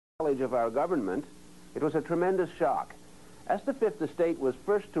knowledge of our government, it was a tremendous shock. As the Fifth Estate was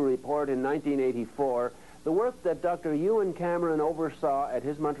first to report in 1984, the work that Dr. Ewan Cameron oversaw at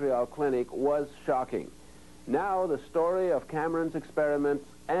his Montreal clinic was shocking. Now the story of Cameron's experiments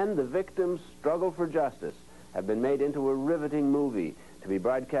and the victims' struggle for justice have been made into a riveting movie to be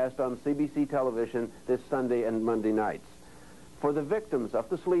broadcast on CBC television this Sunday and Monday nights. For the victims of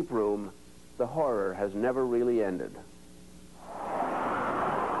the sleep room, the horror has never really ended.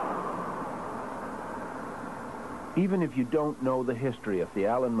 Even if you don't know the history of the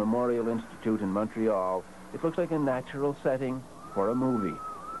Allen Memorial Institute in Montreal, it looks like a natural setting for a movie.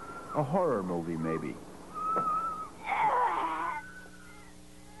 A horror movie, maybe.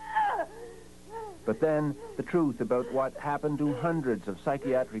 But then, the truth about what happened to hundreds of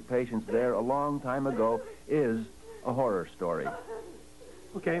psychiatric patients there a long time ago is a horror story.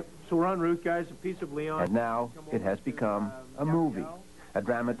 Okay, so we're en route, guys. A piece of Leon. And now, it has become a movie. A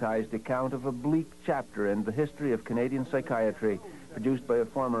dramatized account of a bleak chapter in the history of Canadian psychiatry, produced by a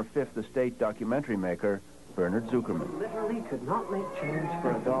former Fifth Estate documentary maker, Bernard Zuckerman. Literally could not make change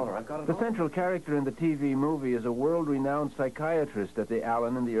for $1. The central character in the TV movie is a world-renowned psychiatrist at the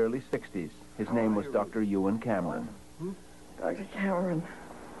Allen in the early 60s. His name was Dr. Ewan Cameron. Dr. Cameron.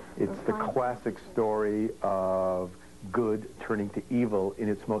 It's the classic story of good turning to evil in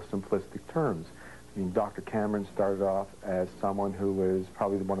its most simplistic terms. I mean, Dr. Cameron started off as someone who was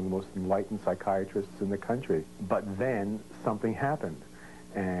probably one of the most enlightened psychiatrists in the country. But then something happened.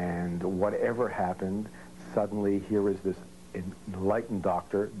 And whatever happened, suddenly here is this enlightened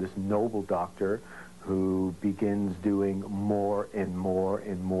doctor, this noble doctor, who begins doing more and more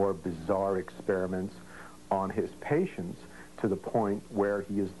and more bizarre experiments on his patients to the point where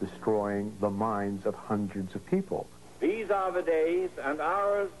he is destroying the minds of hundreds of people. These are the days and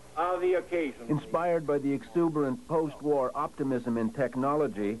hours are the occasions. Inspired by the exuberant post-war optimism in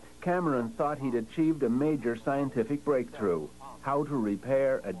technology, Cameron thought he'd achieved a major scientific breakthrough: how to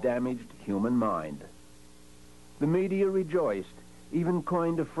repair a damaged human mind. The media rejoiced, even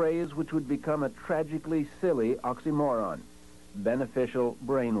coined a phrase which would become a tragically silly oxymoron: beneficial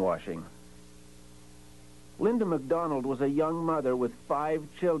brainwashing. Linda MacDonald was a young mother with 5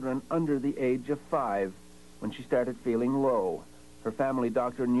 children under the age of 5 when she started feeling low. Her family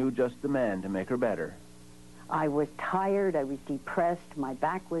doctor knew just the man to make her better. I was tired, I was depressed, my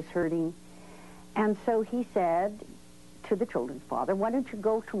back was hurting. And so he said to the children's father, why don't you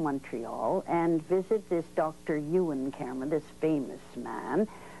go to Montreal and visit this Dr. Ewan Cameron, this famous man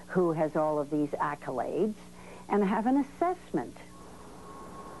who has all of these accolades, and have an assessment.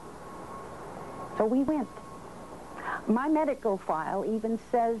 So we went. My medical file even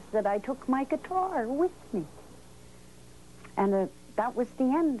says that I took my guitar with me. And that was the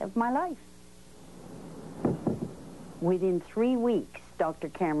end of my life. Within 3 weeks, Dr.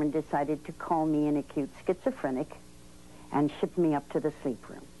 Cameron decided to call me an acute schizophrenic and shipped me up to the sleep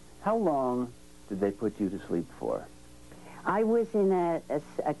room. How long did they put you to sleep for? I was in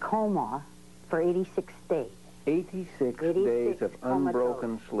a coma for 86 days. 86 days of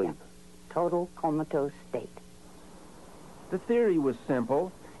unbroken sleep. Yeah. Total comatose state. The theory was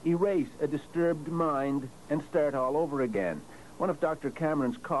simple: erase a disturbed mind and start all over again. One of Dr.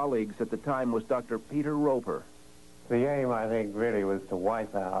 Cameron's colleagues at the time was Dr. Peter Roper. The aim, I think, really was to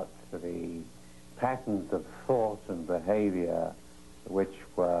wipe out the patterns of thought and behavior which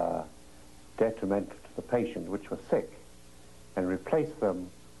were detrimental to the patient, which were sick, and replace them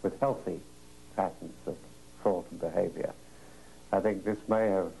with healthy patterns of thought and behavior. I think this may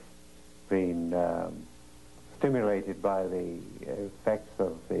have been stimulated by the effects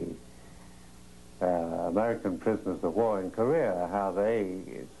of the American prisoners of war in Korea, how they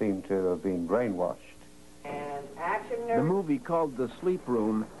seem to have been brainwashed. And action. The movie, called The Sleep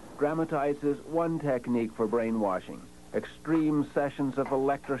Room, dramatizes one technique for brainwashing: extreme sessions of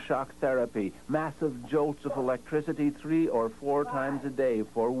electroshock therapy, massive jolts of electricity 3 or 4 times a day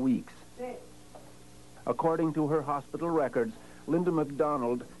for weeks. According to her hospital records, Linda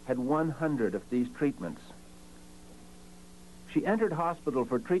MacDonald had 100 of these treatments. She entered hospital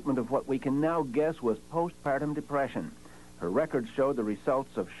for treatment of what we can now guess was postpartum depression. Her records show the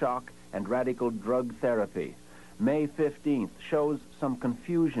results of shock and radical drug therapy. May 15th shows some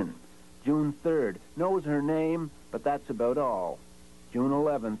confusion. June 3rd knows her name, but that's about all. June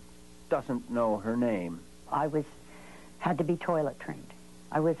 11th doesn't know her name. I had to be toilet trained.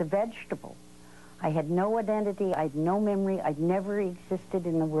 I was a vegetable. I had no identity, I had no memory, I'd never existed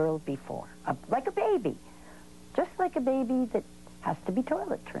in the world before. Like a baby. Just like a baby that has to be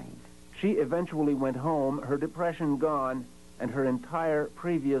toilet trained. She eventually went home, her depression gone, and her entire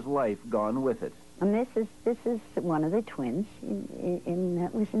previous life gone with it. And this is one of the twins.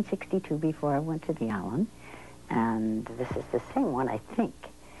 That was in '62 before I went to the Allen. And this is the same one, I think.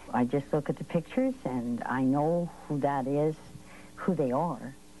 I just look at the pictures and I know who that is, who they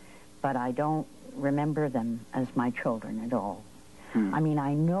are, but I don't remember them as my children at all. I mean,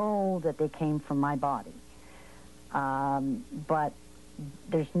 I know that they came from my body, but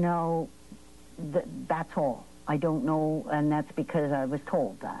there's no, that's all. I don't know, and that's because I was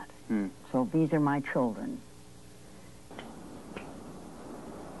told that. So these are my children.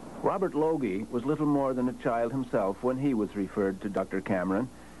 Robert Logie was little more than a child himself when he was referred to Dr. Cameron.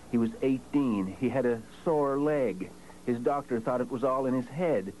 He was 18. He had a sore leg. His doctor thought it was all in his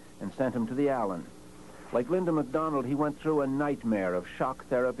head and sent him to the Allen. Like Linda MacDonald, he went through a nightmare of shock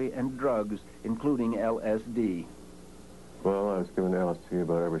therapy and drugs, including LSD. Well, I was given LSD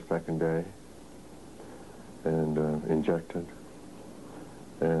about every second day and injected.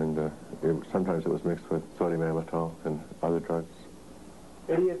 And sometimes it was mixed with sodium amytal and other drugs.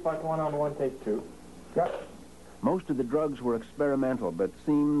 88 part 1 on 1, take 2. Yep. Most of the drugs were experimental, but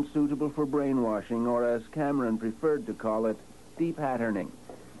seemed suitable for brainwashing, or as Cameron preferred to call it, de-patterning.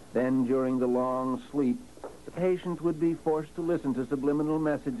 Then, during the long sleep, the patient would be forced to listen to subliminal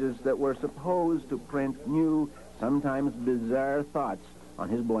messages that were supposed to print new, sometimes bizarre thoughts on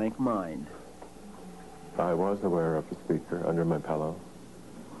his blank mind. I was aware of the speaker under my pillow.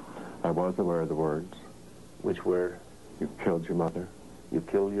 I was aware of the words. Which were? You killed your mother. You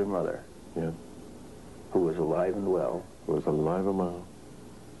killed your mother. Yeah. Who was alive and well. Who was alive and well.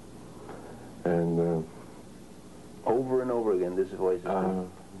 And over and over again, this voice is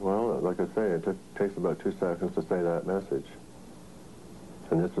well, like I say, it takes about 2 seconds to say that message.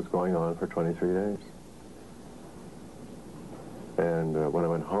 And this was going on for 23 days. And when I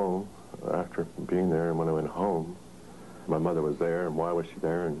went home, after being there, and when I went home, my mother was there, and why was she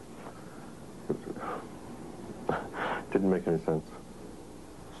there? And it didn't make any sense.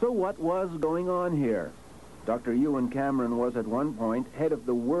 So what was going on here? Dr. Ewan Cameron was at one point head of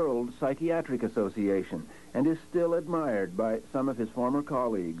the World Psychiatric Association and is still admired by some of his former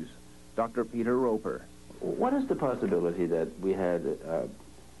colleagues. Dr. Peter Roper. What is the possibility that we had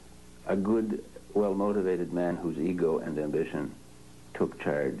a good, well-motivated man whose ego and ambition took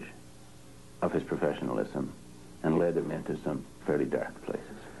charge of his professionalism and led him into some fairly dark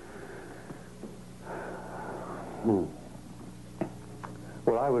places? Well,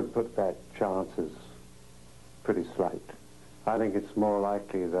 I would put that chance as pretty slight. I think it's more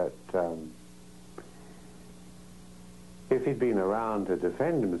likely that if he'd been around to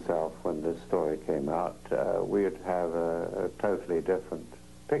defend himself when this story came out, we'd have a totally different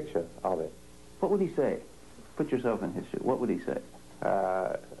picture of it. What would he say? Put yourself in his shoes. What would he say?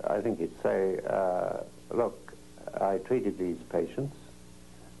 I think he'd say, look, I treated these patients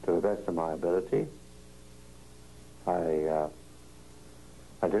to the best of my ability. I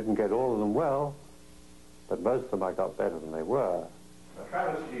didn't get all of them well, but most of them I got better than they were. A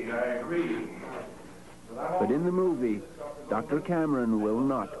travesty, I agree. But in the movie, Dr. Cameron will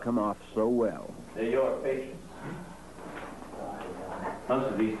not come off so well. They're your patients.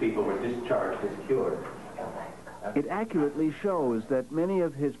 Most of these people were discharged as cured. It accurately shows that many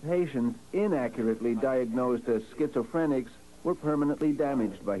of his patients, inaccurately diagnosed as schizophrenics, were permanently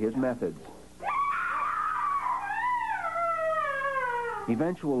damaged by his methods.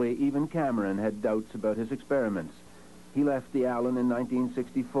 Eventually, even Cameron had doubts about his experiments. He left the Allen in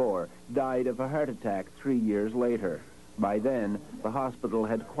 1964, died of a heart attack 3 years later. By then, the hospital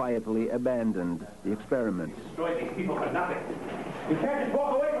had quietly abandoned the experiments. Destroy these people for nothing. You can't just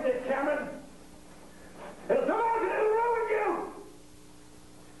walk away from this, Cameron. It'll come out and it'll ruin you.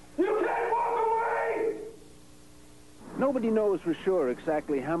 You can't walk away. Nobody knows for sure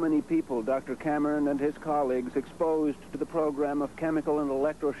exactly how many people Dr. Cameron and his colleagues exposed to the program of chemical and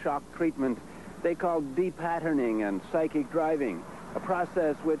electroshock treatment they called de-patterning and psychic driving, a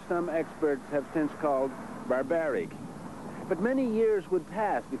process which some experts have since called barbaric. But many years would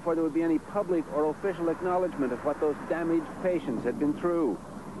pass before there would be any public or official acknowledgement of what those damaged patients had been through.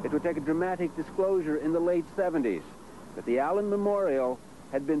 It would take a dramatic disclosure in the late 70s that the Allen Memorial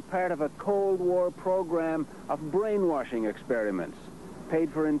had been part of a Cold War program of brainwashing experiments,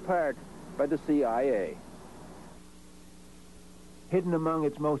 paid for in part by the CIA. Hidden among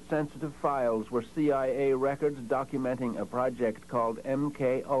its most sensitive files were CIA records documenting a project called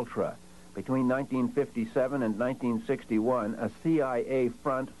MKUltra. Between 1957 and 1961, a CIA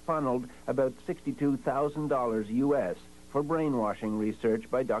front funneled about $62,000 U.S. for brainwashing research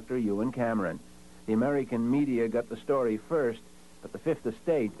by Dr. Ewan Cameron. The American media got the story first, but the Fifth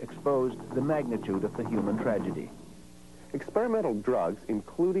Estate exposed the magnitude of the human tragedy. Experimental drugs,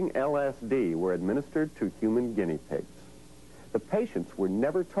 including LSD, were administered to human guinea pigs. The patients were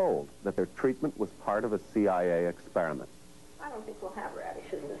never told that their treatment was part of a CIA experiment. I don't think we'll have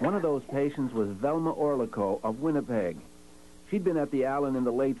radishes. One of those patients was Velma Orlico of Winnipeg. She'd been at the Allen in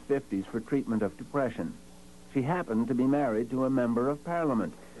the late 50s for treatment of depression. She happened to be married to a member of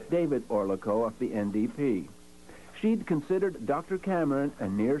Parliament, David Orlico of the NDP. She'd considered Dr. Cameron a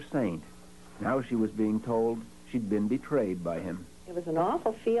near saint. Now she was being told she'd been betrayed by him. It was an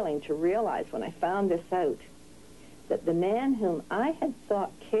awful feeling to realize when I found this out that the man whom I had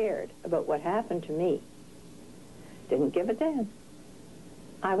thought cared about what happened to me didn't give a damn.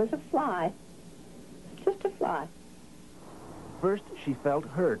 I was a fly, just a fly. First, she felt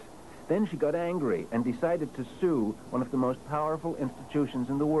hurt. Then she got angry and decided to sue one of the most powerful institutions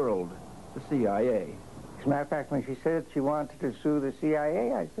in the world, the CIA. As a matter of fact, when she said she wanted to sue the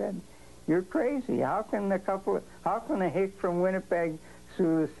CIA, I said, "You're crazy. How can a hick from Winnipeg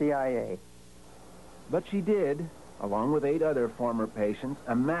sue the CIA?" But she did, along with 8 other former patients,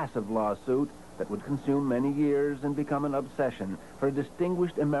 a massive lawsuit that would consume many years and become an obsession for a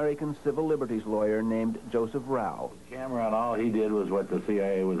distinguished American civil liberties lawyer named Joseph Rao. Cameron, all he did was what the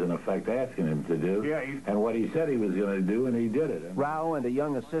CIA was in effect asking him to do, and what he said he was going to do, and he did it. Rao and a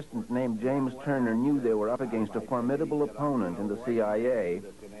young assistant named James Turner knew they were up against a formidable opponent in the CIA,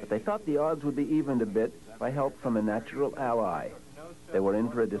 but they thought the odds would be evened a bit by help from a natural ally. They were in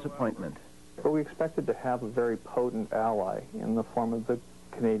for a disappointment. But we expected to have a very potent ally in the form of the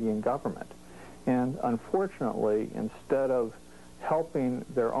Canadian government. And unfortunately, instead of helping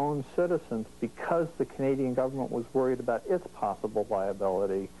their own citizens because the Canadian government was worried about its possible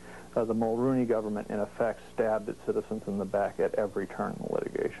liability, the Mulroney government, in effect, stabbed its citizens in the back at every turn in the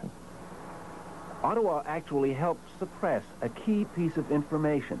litigation. Ottawa actually helped suppress a key piece of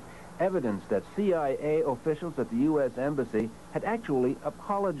information, evidence that CIA officials at the U.S. Embassy had actually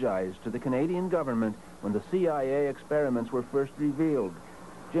apologized to the Canadian government when the CIA experiments were first revealed.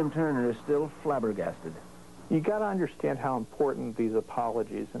 Jim Turner is still flabbergasted. You got to understand how important these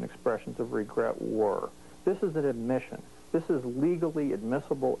apologies and expressions of regret were. This is an admission. This is legally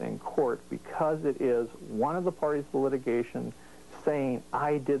admissible in court because it is one of the parties to the litigation saying,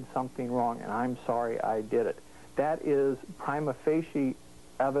 "I did something wrong and I'm sorry I did it." That is prima facie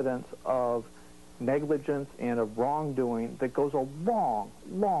evidence of negligence and of wrongdoing that goes a long,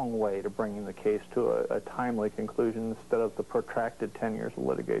 long way to bringing the case to a timely conclusion instead of the protracted 10 years of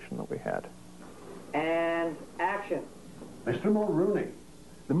litigation that we had. And action. Mr. Mulroney.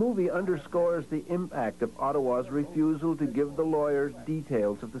 The movie underscores the impact of Ottawa's refusal to give the lawyers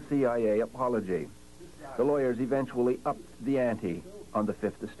details of the CIA apology. The lawyers eventually upped the ante on the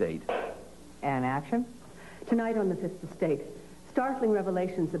Fifth Estate. And action? Tonight on the Fifth Estate, startling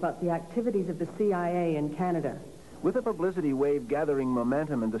revelations about the activities of the CIA in Canada. With the publicity wave gathering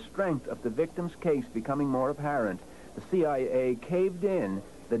momentum and the strength of the victim's case becoming more apparent, the CIA caved in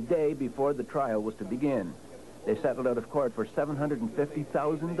the day before the trial was to begin. They settled out of court for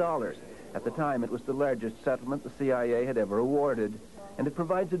 $750,000. At the time, it was the largest settlement the CIA had ever awarded, and it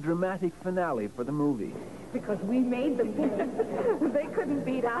provides a dramatic finale for the movie. Because we made them. They couldn't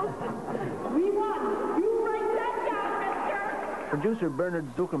beat us. We won. You write that down, mister. Producer Bernard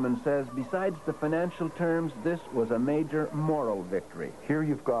Zuckerman says, besides the financial terms, this was a major moral victory. Here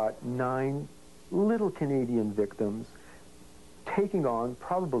you've got 9 little Canadian victims taking on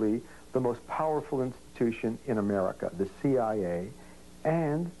probably the most powerful institution in America, the CIA,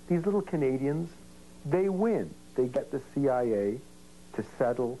 and these little Canadians, they win. They get the CIA to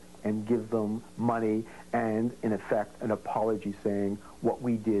settle and give them money and, in effect, an apology saying what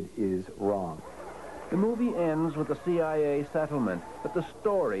we did is wrong. The movie ends with a CIA settlement, but the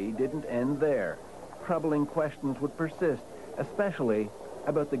story didn't end there. Troubling questions would persist, especially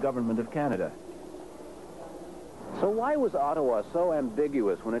about the government of Canada. So why was Ottawa so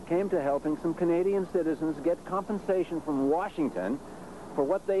ambiguous when it came to helping some Canadian citizens get compensation from Washington for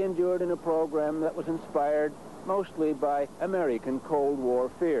what they endured in a program that was inspired mostly by American Cold War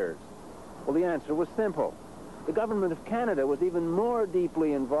fears? Well, the answer was simple. The government of Canada was even more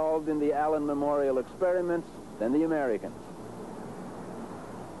deeply involved in the Allen Memorial experiments than the Americans.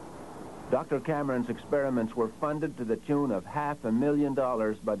 Dr. Cameron's experiments were funded to the tune of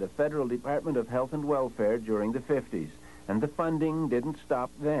 $500,000 by the Federal Department of Health and Welfare during the 50s, and the funding didn't stop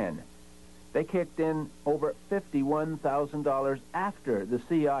then. They kicked in over $51,000 after the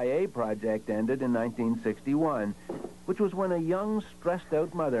CIA project ended in 1961, which was when a young,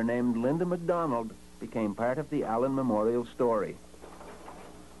 stressed-out mother named Linda MacDonald became part of the Allen Memorial story.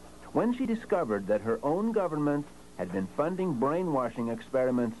 When she discovered that her own government had been funding brainwashing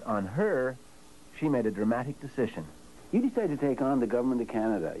experiments on her, she made a dramatic decision. You decided to take on the government of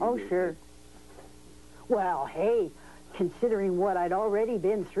Canada. Oh, sure. Well, hey, considering what I'd already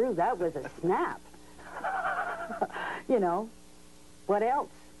been through, that was a snap. You know, what else?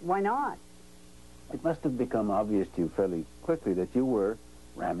 Why not? It must have become obvious to you fairly quickly that you were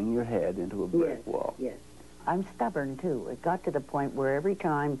ramming your head into a brick wall. Yes. I'm stubborn, too. It got to the point where every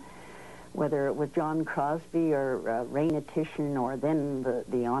time, whether it was John Crosby or Raina Titian or then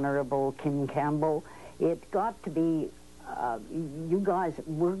the Honorable Kim Campbell, it got to be, you guys,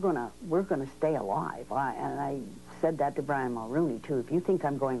 we're gonna stay alive. And I said that to Brian Mulrooney, too. If you think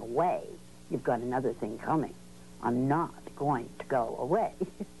I'm going away, you've got another thing coming. I'm not going to go away.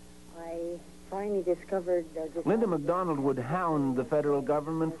 I finally discovered... Linda MacDonald would hound the federal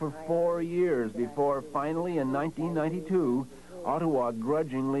government for 4 years before finally in 1992, Ottawa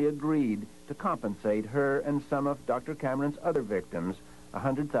grudgingly agreed to compensate her and some of Dr. Cameron's other victims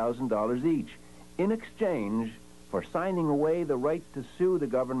 $100,000 each in exchange for signing away the right to sue the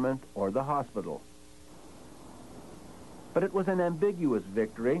government or the hospital. But it was an ambiguous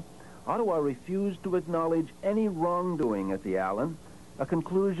victory. Ottawa refused to acknowledge any wrongdoing at the Allen, a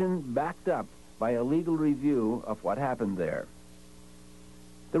conclusion backed up by a legal review of what happened there.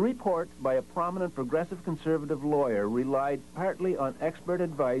 The report by a prominent progressive conservative lawyer relied partly on expert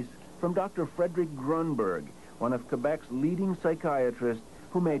advice from Dr. Frederick Grunberg, one of Quebec's leading psychiatrists,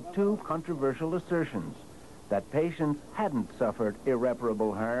 who made two controversial assertions: that patients hadn't suffered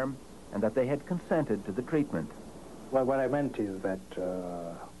irreparable harm and that they had consented to the treatment. Well, what I meant is that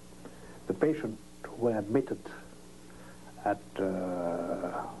the patients who were admitted at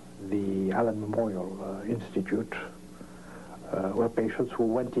the Allen Memorial Institute were patients who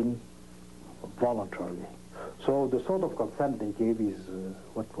went in voluntarily. So the sort of consent they gave is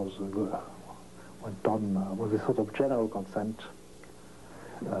what was went on was a sort of general consent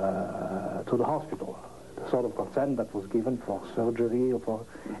to the hospital. The sort of consent that was given for surgery or for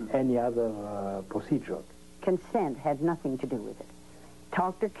any other procedure. Consent had nothing to do with it.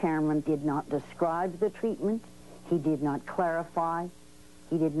 Dr. Cameron did not describe the treatment. He did not clarify.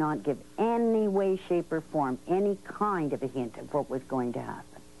 He did not give any way, shape, or form any kind of a hint of what was going to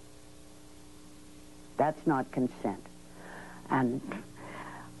happen. That's not consent. And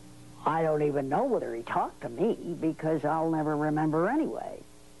I don't even know whether he talked to me, because I'll never remember anyway.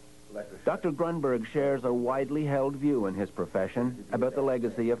 Dr. Grunberg shares a widely held view in his profession about the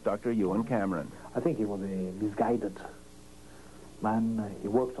legacy of Dr. Ewan Cameron. I think he was a misguided man. He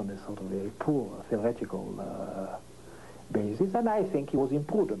worked on a sort of a poor theoretical basis, and I think he was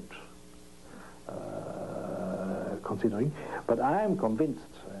imprudent, considering. But I am convinced,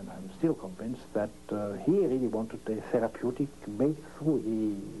 and I'm still convinced, that he really wanted a therapeutic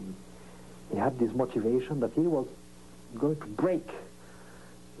breakthrough. He had this motivation that he was going to break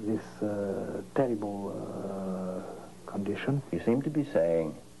this terrible condition. You seem to be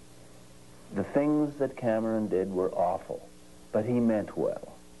saying the things that Cameron did were awful, but he meant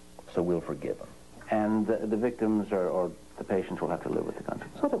well, so we'll forgive him. And the victims or the patients will have to live with the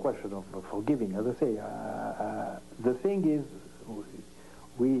consequences. It's not a question of forgiving. As I say, the thing is,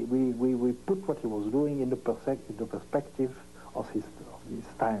 we put what he was doing in the perspective of his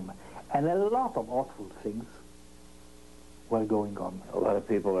time. And a lot of awful things were going on. A lot of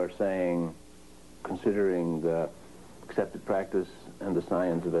people are saying, considering the accepted practice and the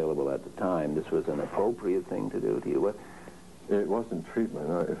science available at the time, this was an appropriate thing to do to you. What? It wasn't treatment,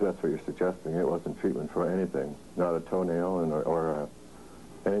 if that's what you're suggesting. It wasn't treatment for anything, not a toenail or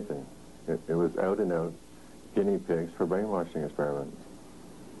anything. It was out-and-out guinea pigs for brainwashing experiments.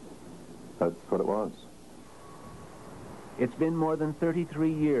 That's what it was. It's been more than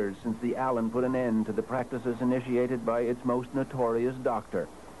 33 years since the Allen put an end to the practices initiated by its most notorious doctor.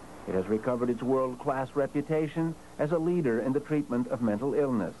 It has recovered its world-class reputation as a leader in the treatment of mental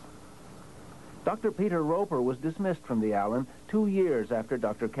illness. Dr. Peter Roper was dismissed from the Allen 2 years after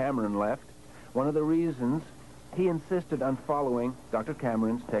Dr. Cameron left. One of the reasons, he insisted on following Dr.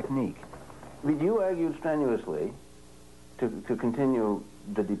 Cameron's technique. Did you argue strenuously to continue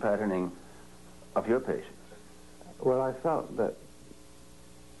the depatterning of your patients? Well, I felt that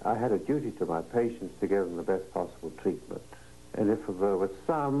I had a duty to my patients to give them the best possible treatment. And if there were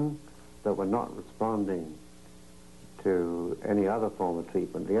some that were not responding to any other form of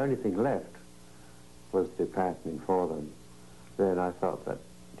treatment, the only thing left was depatterning for them, then I felt that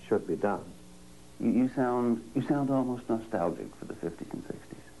it should be done. You sound almost nostalgic for the 50s and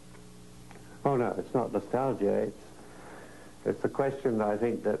 60s. Oh, no, it's not nostalgia. It's a question that I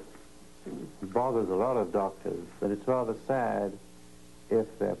think that bothers a lot of doctors, that it's rather sad if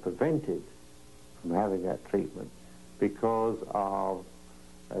they're prevented from having that treatment because of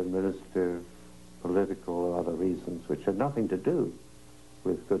administrative political or other reasons which had nothing to do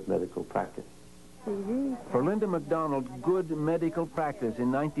with good medical practice. For Linda MacDonald, good medical practice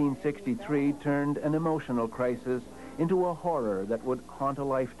in 1963 turned an emotional crisis into a horror that would haunt a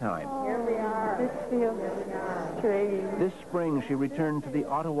lifetime. Here we are. This feels strange. This spring, she returned to the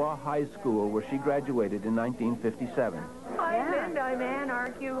Ottawa High School, where she graduated in 1957. Hi, Linda. I'm Ann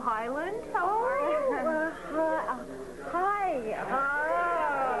Argue Highland. How are you? Hi.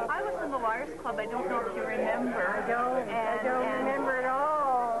 I was in the Liars Club. I don't know if you remember. I don't remember at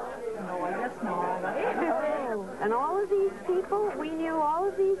all. No, I guess not. Oh, and all of these people, we knew all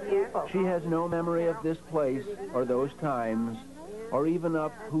of these people. She has no memory of this place or those times, or even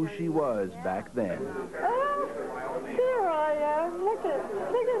of who she was back then. Oh, there I am. Look at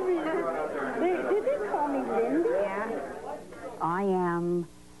me. Did they call me Linda? Yeah. I am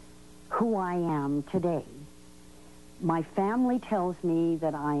who I am today. My family tells me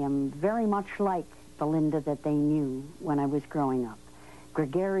that I am very much like the Linda that they knew when I was growing up.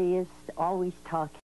 Gregarious, always talking.